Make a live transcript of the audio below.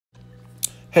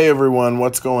Hey everyone,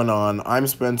 what's going on? I'm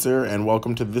Spencer, and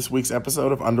welcome to this week's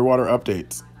episode of Underwater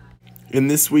Updates. In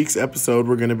this week's episode,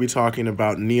 we're going to be talking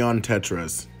about neon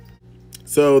tetras.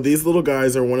 So, these little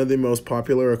guys are one of the most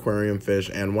popular aquarium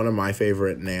fish and one of my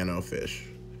favorite nano fish.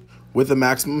 With a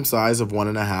maximum size of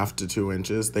 1.5 to 2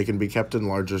 inches, they can be kept in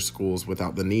larger schools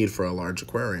without the need for a large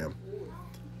aquarium.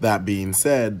 That being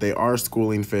said, they are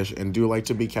schooling fish and do like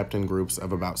to be kept in groups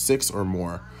of about 6 or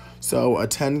more, so a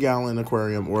 10-gallon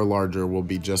aquarium or larger will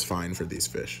be just fine for these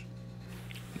fish.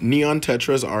 Neon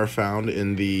tetras are found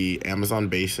in the Amazon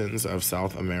basins of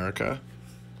South America.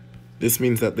 This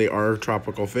means that they are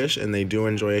tropical fish and they do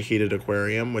enjoy a heated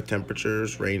aquarium with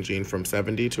temperatures ranging from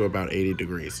 70 to about 80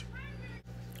 degrees.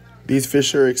 These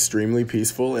fish are extremely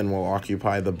peaceful and will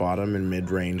occupy the bottom and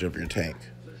mid-range of your tank.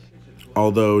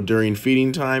 Although during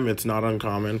feeding time, it's not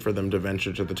uncommon for them to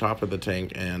venture to the top of the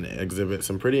tank and exhibit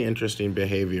some pretty interesting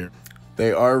behavior.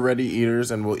 They are ready eaters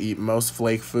and will eat most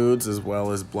flake foods as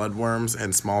well as bloodworms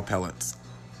and small pellets.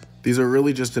 These are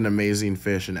really just an amazing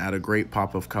fish and add a great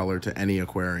pop of color to any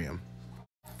aquarium.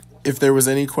 If there was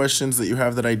any questions that you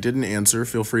have that I didn't answer,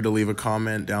 feel free to leave a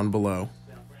comment down below.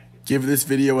 Give this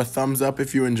video a thumbs up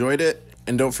if you enjoyed it,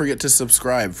 and don't forget to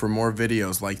subscribe for more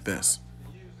videos like this.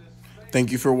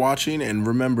 Thank you for watching, and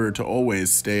remember to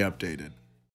always stay updated.